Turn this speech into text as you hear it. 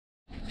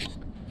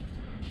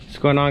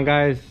going on,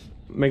 guys?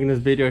 Making this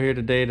video here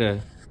today to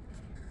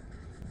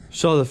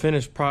show the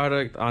finished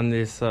product on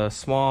this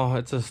small,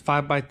 it's a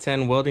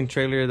 5x10 welding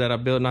trailer that I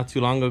built not too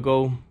long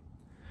ago.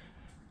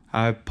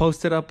 I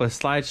posted up a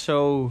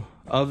slideshow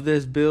of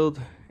this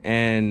build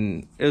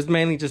and it was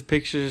mainly just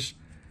pictures.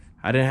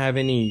 I didn't have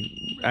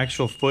any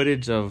actual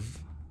footage of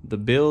the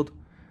build,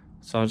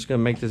 so I'm just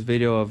gonna make this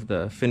video of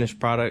the finished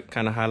product,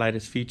 kind of highlight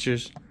its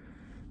features.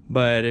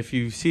 But if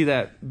you see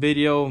that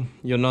video,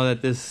 you'll know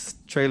that this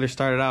trailer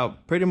started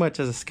out pretty much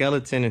as a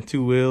skeleton and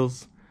two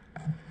wheels.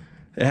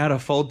 It had a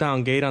fold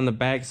down gate on the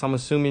back, so I'm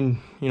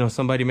assuming, you know,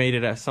 somebody made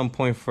it at some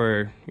point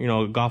for, you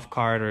know, a golf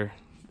cart or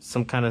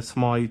some kind of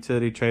small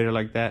utility trailer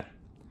like that.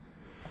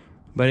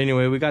 But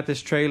anyway, we got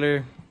this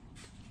trailer.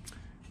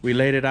 We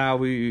laid it out.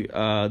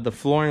 The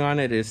flooring on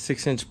it is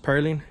 6-inch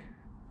purling,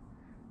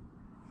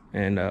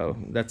 and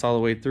that's all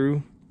the way through.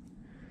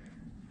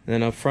 And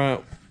then up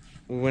front,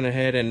 we went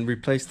ahead and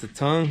replaced the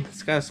tongue.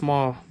 It's got a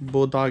small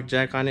bulldog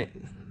jack on it.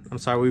 I'm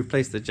sorry, we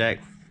replaced the jack.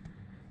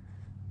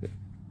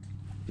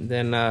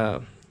 Then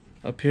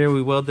up here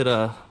we welded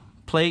a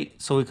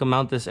plate so we can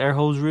mount this air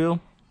hose reel.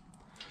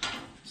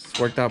 It's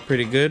worked out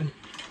pretty good.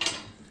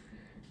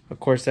 Of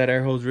course, that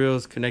air hose reel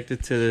is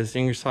connected to this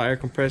Ingersoll air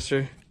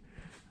compressor.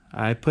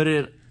 I put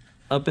it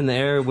up in the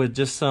air with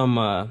just some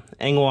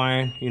angle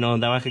iron, you know,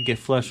 that I could get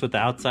flush with the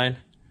outside.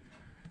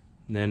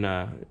 And then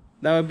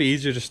that would be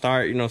easier to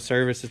start, you know,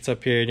 service. It's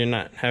up here, you're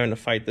not having to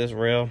fight this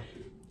rail.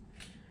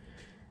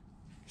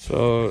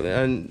 So,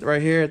 and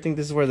right here, I think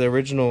this is where the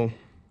original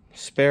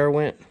spare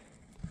went.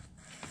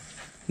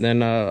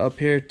 Then up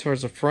here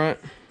towards the front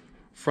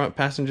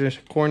passenger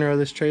corner of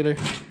this trailer,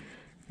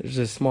 there's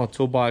a small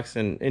toolbox,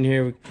 and in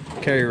here we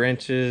carry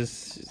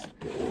wrenches,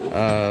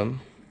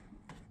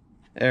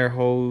 air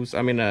hose,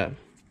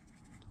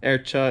 air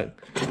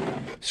chuck,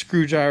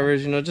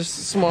 screwdrivers, you know, just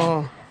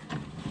small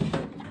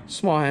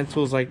hand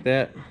tools like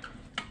that.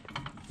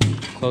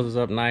 Closes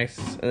up nice.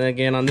 And then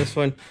again on this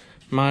one,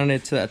 mounted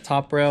it to that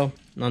top rail,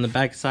 and on the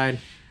back side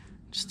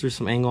just threw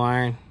some angle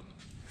iron.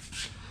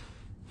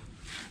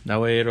 That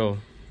way it'll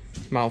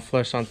mount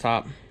flush on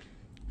top.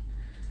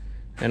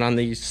 And on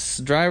the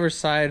driver's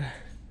side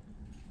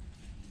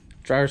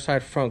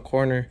front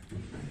corner,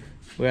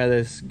 we have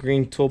this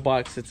green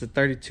toolbox. It's a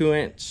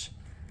 32-inch.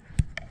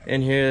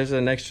 In here there's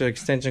an extra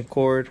extension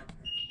cord,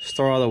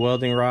 store all the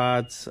welding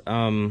rods.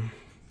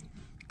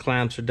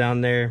 Clamps are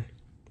down there.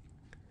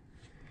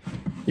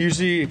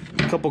 Usually a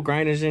couple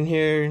grinders in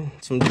here,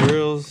 some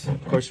drills,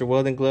 of course your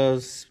welding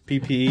gloves,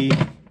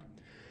 PPE.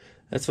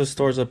 That's what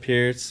stores up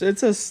here. It's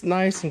a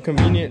nice and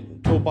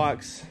convenient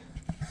toolbox.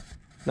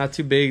 Not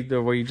too big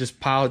though, where you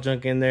just pile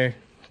junk in there.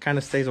 Kind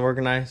of stays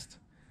organized.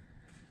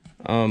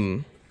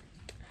 And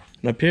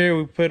up here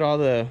we put all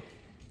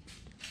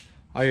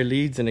your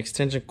leads and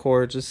extension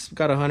cords. Just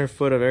got 100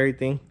 foot of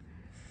everything.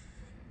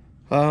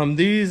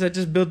 These I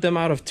just built them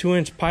out of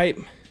 2-inch pipe.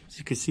 As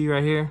you can see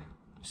right here,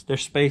 they're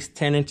spaced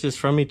 10 inches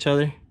from each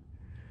other.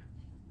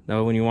 That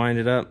way when you wind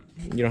it up,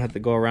 you don't have to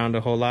go around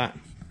a whole lot.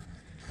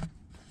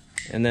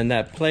 And then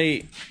that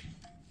plate,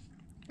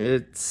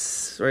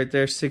 it's right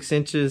there, 6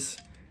 inches.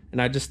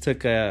 And I just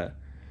took I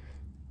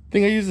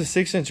think I used a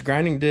 6-inch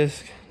grinding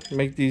disc to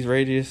make these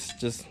radius,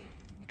 just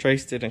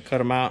traced it and cut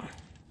them out.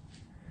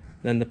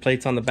 Then the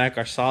plates on the back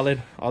are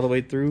solid all the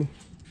way through.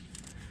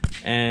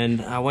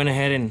 And I went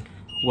ahead and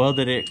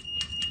welded it,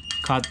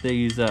 caught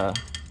these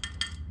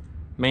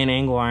main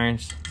angle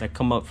irons that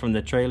come up from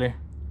the trailer.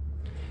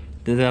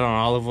 Did that on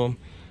all of them.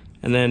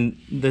 And then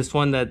this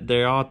one that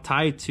they're all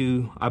tied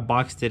to, I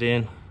boxed it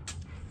in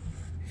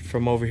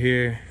from over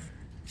here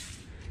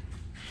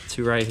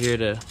to right here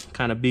to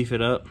kind of beef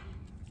it up.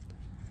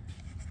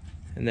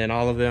 And then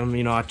all of them,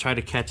 you know, I tried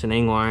to catch an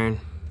angle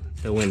iron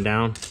that went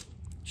down,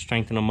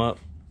 strengthen them up.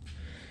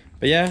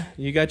 But yeah,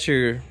 you got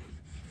your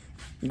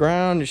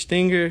ground, your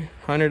stinger,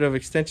 100 of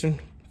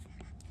extension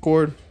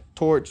cord,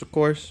 torch, of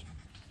course.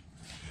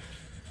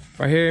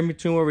 Right here in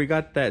between where we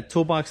got that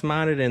toolbox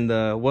mounted and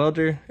the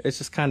welder, it's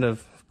just kind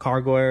of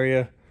cargo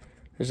area.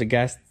 There's a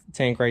gas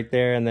tank right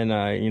there, and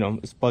then you know,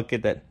 this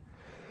bucket that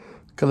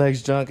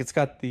collects junk. It's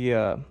got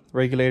the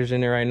regulators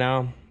in there right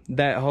now.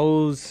 That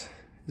hose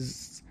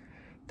is,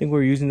 I think we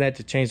were using that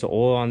to change the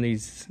oil on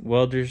these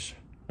welders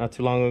not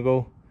too long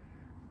ago.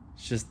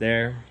 It's just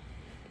there.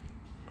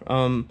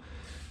 The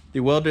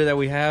welder that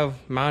we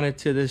have mounted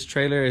to this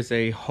trailer is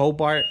a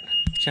Hobart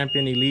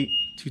Champion Elite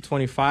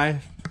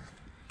 225.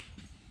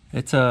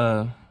 It's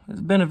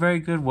been a very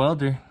good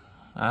welder.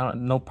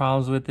 No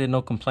problems with it,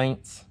 no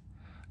complaints.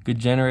 Good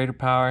generator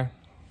power.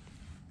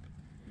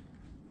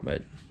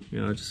 But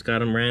you know, just got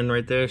them ran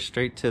right there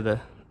straight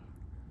to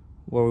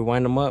where we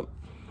wind them up.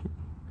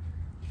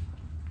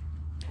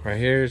 Right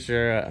here is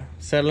your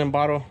settling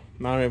bottle,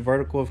 mounted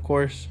vertical, of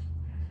course,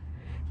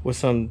 with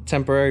some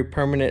temporary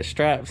permanent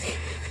straps.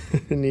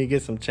 Need to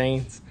get some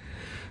chains.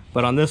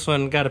 But on this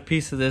one, got a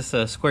piece of this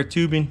square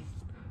tubing.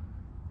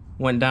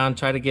 Went down,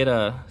 tried to get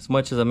as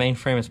much of the main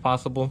frame as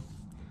possible.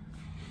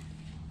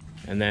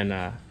 And then,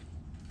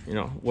 you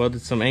know,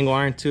 welded some angle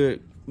iron to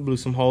it, blew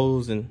some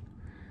holes, and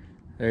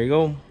there you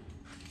go.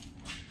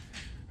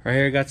 Right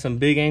here, got some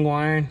big angle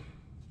iron,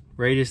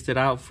 radiused it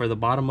out for the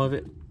bottom of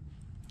it.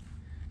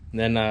 And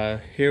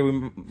then here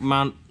we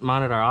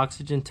mounted our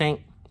oxygen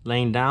tank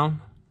laying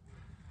down.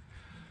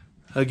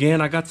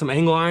 Again, I got some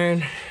angle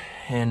iron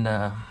and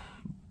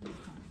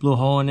blew a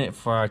hole in it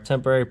for our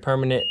temporary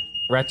permanent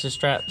ratchet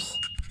straps.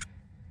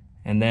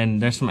 And then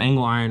there's some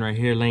angle iron right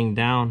here laying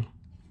down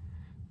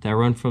that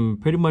run from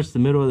pretty much the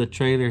middle of the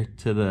trailer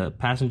to the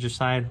passenger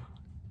side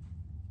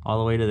all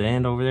the way to the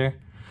end over there.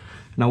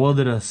 And I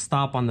welded a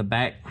stop on the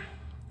back,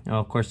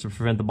 of course, to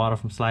prevent the bottle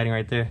from sliding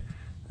right there.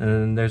 And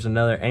then there's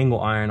another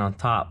angle iron on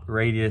top,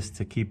 radius,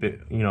 to keep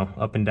it, you know,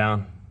 up and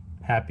down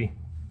happy.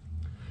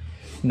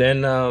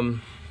 Then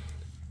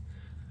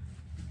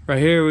right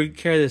here we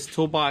carry this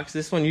toolbox.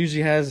 This one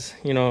usually has,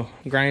 you know,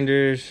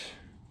 grinders.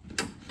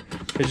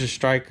 Here's your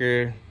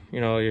striker,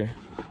 you know, your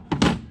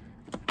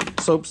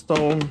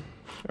soapstone.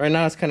 Right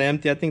now it's kind of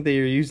empty. I think that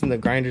you're using the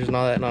grinders and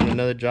all that on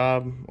another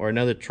job or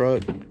another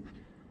truck.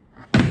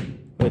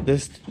 But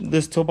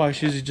this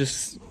toolbox usually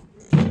just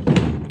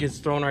gets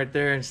thrown right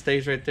there and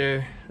stays right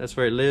there. That's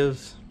where it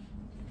lives.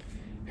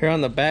 Here on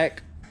the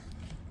back,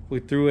 we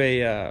threw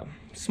a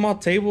small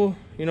table,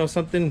 you know,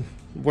 something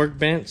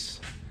workbench.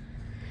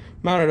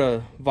 Mounted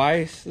a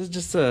vise. This is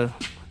just I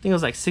think it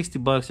was like 60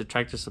 bucks at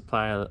Tractor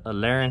Supply, a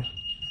Laren.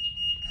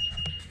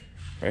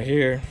 Right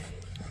here.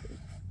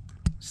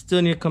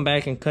 Still need to come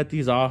back and cut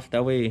these off.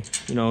 That way,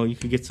 you know, you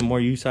can get some more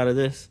use out of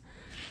this.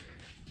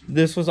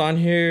 This was on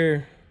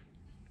here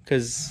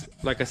because,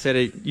 like I said,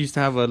 it used to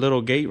have a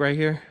little gate right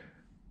here.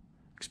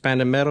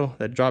 Expanded metal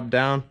that dropped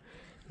down.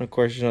 And of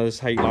course, you know, this is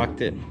how you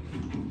locked it.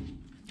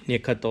 You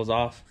cut those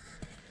off.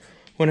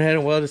 Went ahead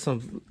and welded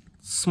some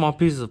small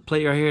pieces of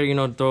plate right here, you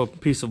know, throw a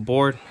piece of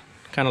board,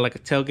 kind of like a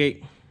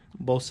tailgate,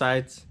 both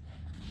sides.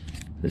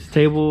 This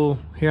table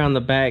here on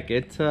the back,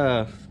 it's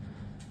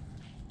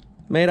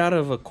made out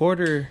of a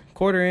quarter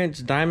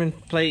inch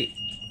diamond plate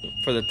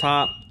for the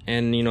top,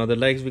 and you know, the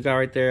legs we got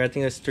right there, I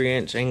think that's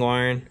 3-inch angle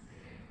iron.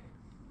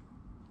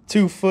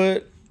 2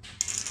 foot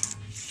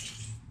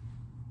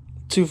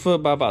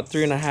by about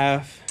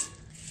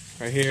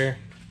 3.5 right here.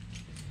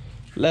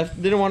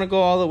 Didn't want to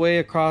go all the way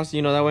across,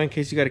 you know, that way in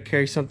case you got to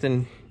carry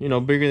something, you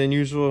know, bigger than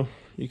usual,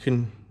 you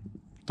can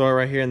throw it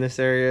right here in this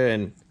area.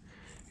 And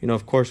you know,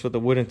 of course, with the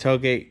wooden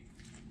tailgate,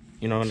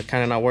 you know, to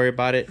kind of not worry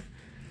about it.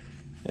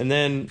 And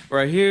then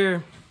right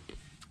here,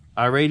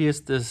 I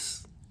radiused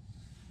this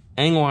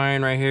angle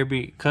iron right here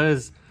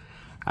because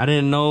I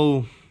didn't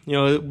know, you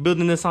know,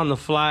 building this on the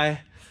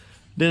fly,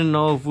 didn't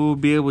know if we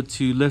would be able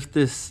to lift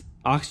this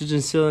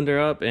oxygen cylinder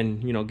up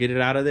and, you know, get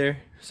it out of there.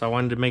 So I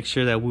wanted to make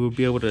sure that we would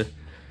be able to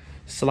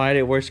slide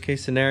it, worst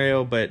case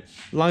scenario. But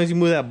as long as you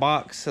move that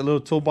box, a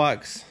little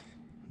toolbox,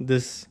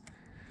 this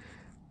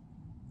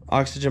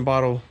oxygen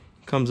bottle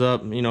comes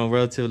up, you know,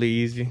 relatively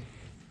easy.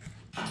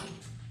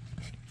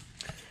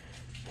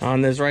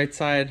 On this right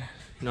side,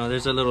 you know,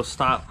 there's a little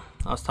stop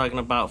I was talking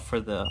about for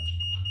the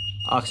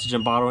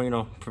oxygen bottle, you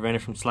know, prevent it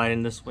from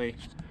sliding this way.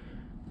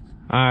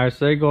 Alright, so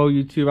there you go,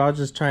 YouTube. I was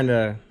just trying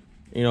to,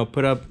 you know,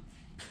 put up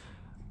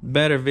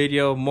better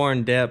video, more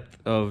in depth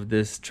of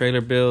this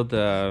trailer build.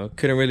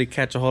 Couldn't really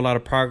catch a whole lot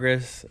of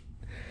progress.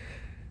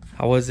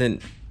 I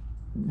wasn't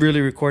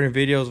really recording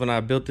videos when I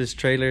built this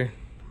trailer,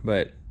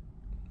 but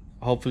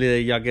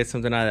hopefully y'all get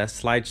something out of that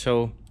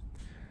slideshow.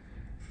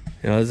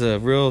 You know, it's a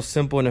real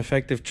simple and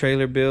effective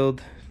trailer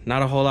build.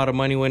 Not a whole lot of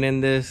money went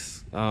in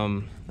this.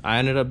 I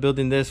ended up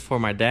building this for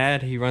my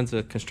dad. He runs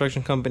a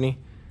construction company.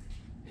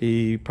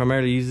 He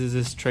primarily uses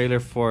this trailer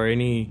for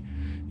any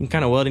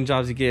kind of welding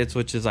jobs he gets,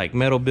 which is like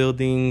metal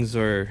buildings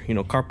or, you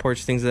know,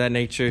 carports, things of that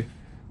nature.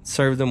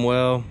 Serve them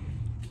well.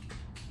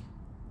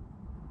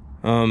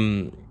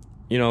 You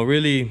know,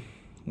 really,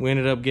 we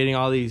ended up getting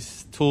all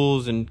these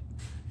tools and,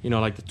 you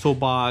know, like the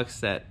toolbox,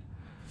 that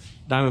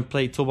diamond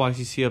plate toolbox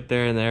you see up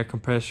there, and the air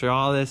compressor.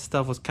 All this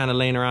stuff was kind of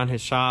laying around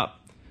his shop.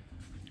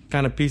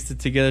 Kind of pieced it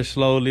together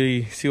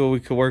slowly, see what we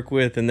could work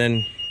with, and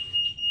then,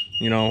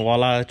 you know,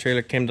 voila, the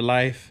trailer came to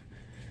life.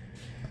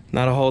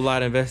 Not a whole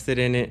lot invested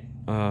in it.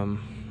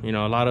 You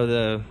know, a lot of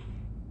the,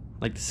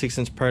 like the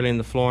 6-inch purlin in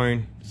the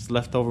flooring, just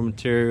leftover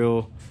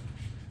material.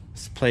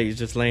 This plate is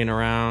just laying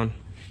around.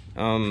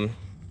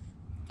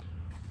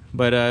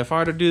 But if I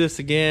were to do this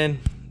again,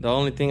 the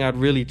only thing I'd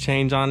really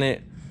change on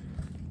it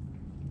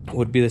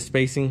would be the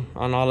spacing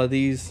on all of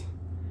these.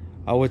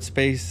 I would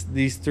space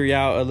these 3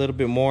 out a little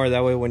bit more.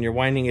 That way when you're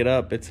winding it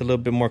up, it's a little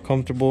bit more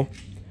comfortable.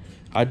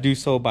 I do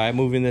so by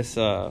moving this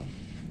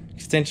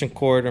extension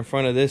cord in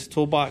front of this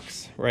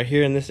toolbox right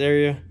here in this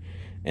area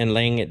and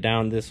laying it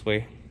down this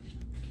way.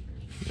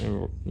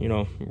 And, you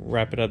know,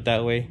 wrap it up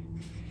that way.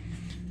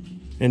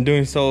 In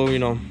doing so, you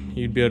know,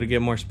 you'd be able to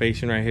get more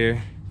spacing right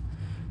here.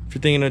 If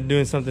you're thinking of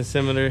doing something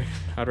similar,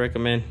 I'd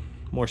recommend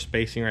more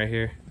spacing right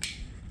here.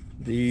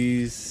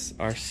 These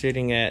are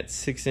sitting at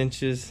 6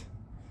 inches.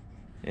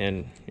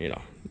 And, you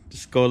know,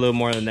 just go a little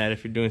more than that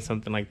if you're doing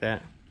something like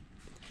that.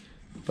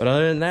 But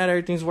other than that,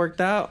 everything's worked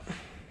out.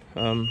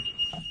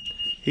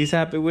 He's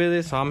happy with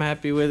it, so I'm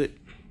happy with it.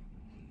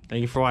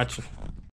 Thank you for watching.